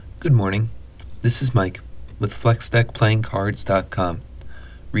Good morning. This is Mike with FlexDeckPlayingCards.com,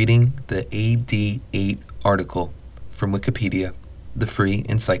 reading the AD8 article from Wikipedia, the free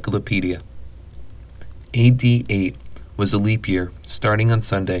encyclopedia. AD8 was a leap year starting on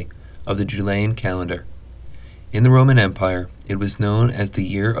Sunday of the Julian calendar. In the Roman Empire, it was known as the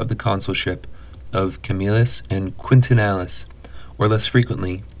year of the consulship of Camillus and Quintinalis, or less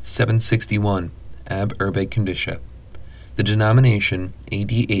frequently, 761 ab urbe conditia. The denomination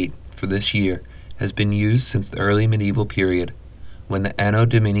AD8 for this year has been used since the early medieval period, when the Anno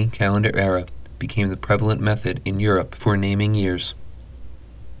Domini calendar era became the prevalent method in Europe for naming years.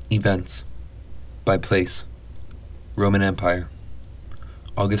 Events. By place. Roman Empire.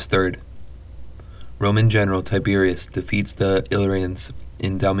 August 3rd. Roman general Tiberius defeats the Illyrians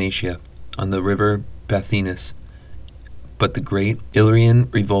in Dalmatia on the river Bathinus, but the great Illyrian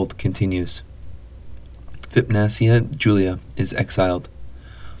revolt continues. Hypnasia Julia is exiled.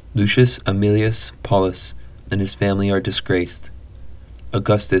 Lucius Aemilius Paulus and his family are disgraced.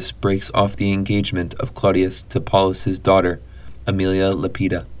 Augustus breaks off the engagement of Claudius to Paulus's daughter, Aemilia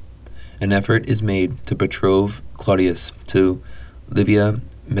Lepida. An effort is made to betroth Claudius to Livia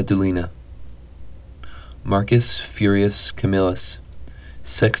Medulina. Marcus Furius Camillus,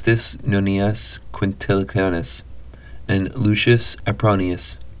 Sextus Nonius Quintilicanus, and Lucius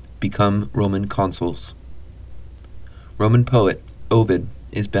Apronius become Roman consuls. Roman poet Ovid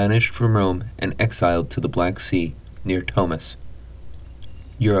is banished from Rome and exiled to the Black Sea near Tomis.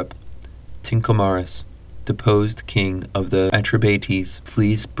 Europe. Tincomarus, deposed king of the Atrebates,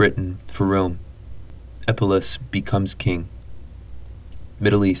 flees Britain for Rome. Epilus becomes king.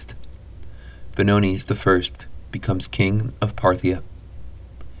 Middle East. Vonones I becomes king of Parthia.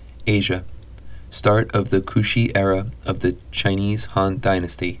 Asia. Start of the Kushi era of the Chinese Han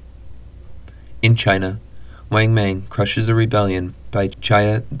dynasty. In China, Wang Mang crushes a rebellion by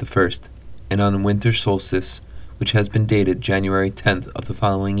Jia I, and on winter solstice, which has been dated January 10th of the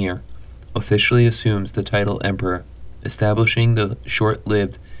following year, officially assumes the title emperor, establishing the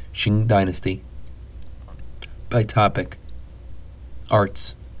short-lived Qing dynasty. By topic.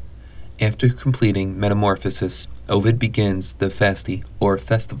 Arts. After completing Metamorphosis, Ovid begins the Fasti, or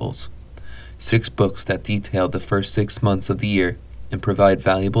festivals, 6 books that detail the first 6 months of the year and provide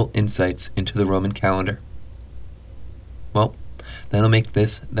valuable insights into the Roman calendar. Well, that'll make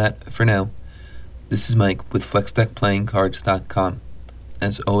that for now. This is Mike with FlexDeckPlayingCards.com.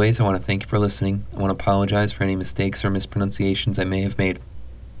 As always, I want to thank you for listening. I want to apologize for any mistakes or mispronunciations I may have made.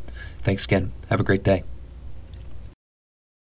 Thanks again. Have a great day.